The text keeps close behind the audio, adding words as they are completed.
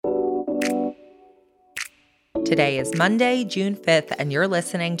Today is Monday, June 5th, and you're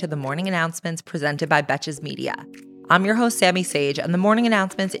listening to the Morning Announcements presented by Betches Media. I'm your host, Sammy Sage, and the Morning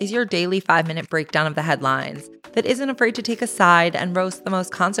Announcements is your daily 5-minute breakdown of the headlines that isn't afraid to take a side and roast the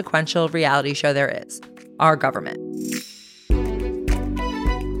most consequential reality show there is, our government.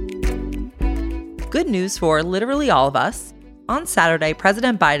 Good news for literally all of us. On Saturday,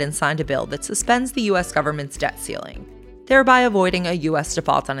 President Biden signed a bill that suspends the U.S. government's debt ceiling, thereby avoiding a U.S.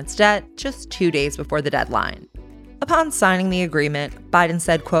 default on its debt just 2 days before the deadline. Upon signing the agreement, Biden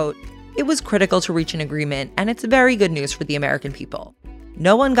said, quote, "It was critical to reach an agreement, and it's very good news for the American people.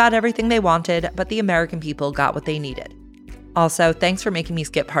 No one got everything they wanted, but the American people got what they needed. Also, thanks for making me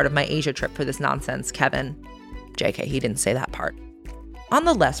skip part of my Asia trip for this nonsense, Kevin." JK, he didn't say that part. On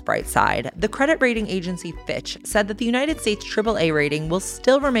the less bright side, the credit rating agency Fitch said that the United States AAA rating will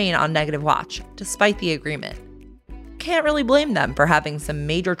still remain on negative watch, despite the agreement. Can't really blame them for having some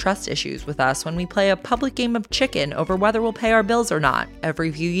major trust issues with us when we play a public game of chicken over whether we'll pay our bills or not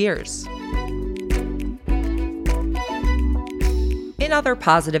every few years. In other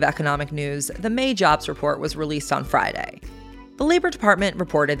positive economic news, the May jobs report was released on Friday. The Labor Department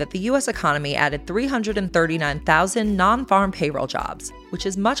reported that the U.S. economy added 339,000 non-farm payroll jobs, which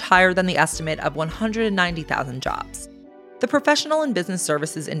is much higher than the estimate of 190,000 jobs. The professional and business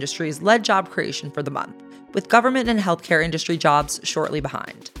services industries led job creation for the month, with government and healthcare industry jobs shortly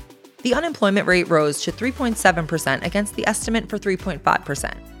behind. The unemployment rate rose to 3.7% against the estimate for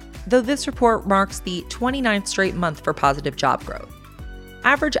 3.5%, though this report marks the 29th straight month for positive job growth.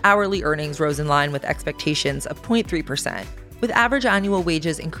 Average hourly earnings rose in line with expectations of 0.3%, with average annual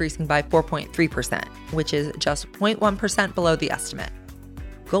wages increasing by 4.3%, which is just 0.1% below the estimate.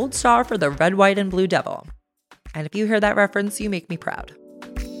 Gold star for the red, white, and blue devil. And if you hear that reference, you make me proud.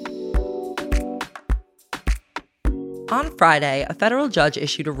 On Friday, a federal judge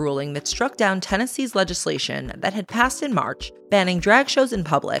issued a ruling that struck down Tennessee's legislation that had passed in March, banning drag shows in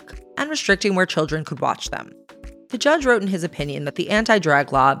public and restricting where children could watch them. The judge wrote in his opinion that the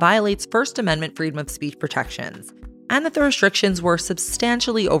anti-drag law violates First Amendment freedom of speech protections, and that the restrictions were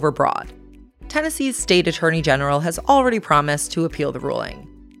substantially overbroad. Tennessee's state attorney general has already promised to appeal the ruling.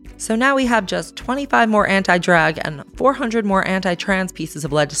 So now we have just 25 more anti-drag and 400 more anti-trans pieces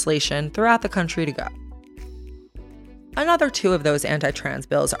of legislation throughout the country to go. Another 2 of those anti-trans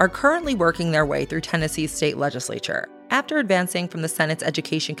bills are currently working their way through Tennessee's state legislature, after advancing from the Senate's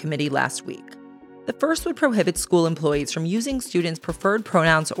Education Committee last week. The first would prohibit school employees from using students' preferred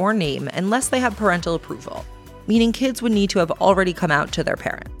pronouns or name unless they have parental approval, meaning kids would need to have already come out to their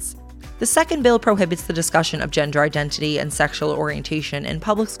parents. The second bill prohibits the discussion of gender identity and sexual orientation in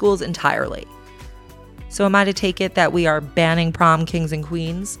public schools entirely. So am I to take it that we are banning prom kings and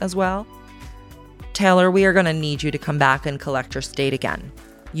queens as well? Taylor, we are going to need you to come back and collect your state again.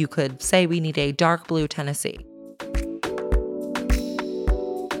 You could say we need a dark blue Tennessee.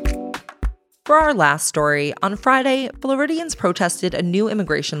 For our last story, on Friday, Floridians protested a new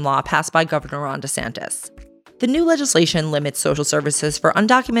immigration law passed by Governor Ron DeSantis. The new legislation limits social services for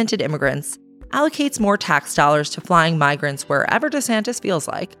undocumented immigrants, allocates more tax dollars to flying migrants wherever DeSantis feels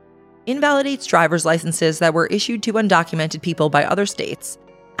like, invalidates driver's licenses that were issued to undocumented people by other states,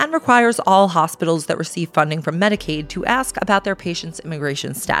 and requires all hospitals that receive funding from Medicaid to ask about their patient's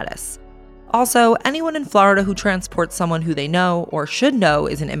immigration status. Also, anyone in Florida who transports someone who they know or should know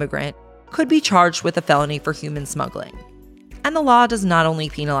is an immigrant could be charged with a felony for human smuggling. And the law does not only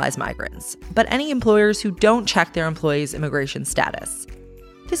penalize migrants, but any employers who don't check their employees' immigration status.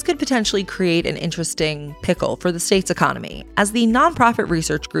 This could potentially create an interesting pickle for the state's economy, as the nonprofit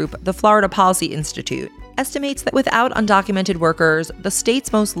research group, the Florida Policy Institute, estimates that without undocumented workers, the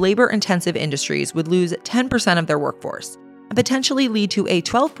state's most labor-intensive industries would lose 10% of their workforce, and potentially lead to a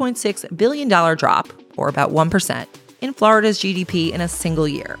 $12.6 billion drop, or about 1%, in Florida's GDP in a single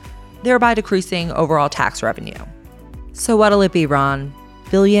year, thereby decreasing overall tax revenue. So what'll it be, Ron?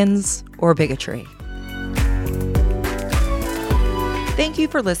 Billions or bigotry? Thank you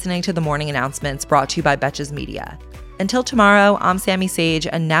for listening to the Morning Announcements brought to you by Betches Media. Until tomorrow, I'm Sammy Sage,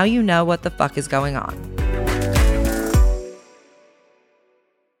 and now you know what the fuck is going on.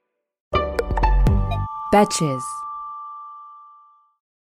 Betches.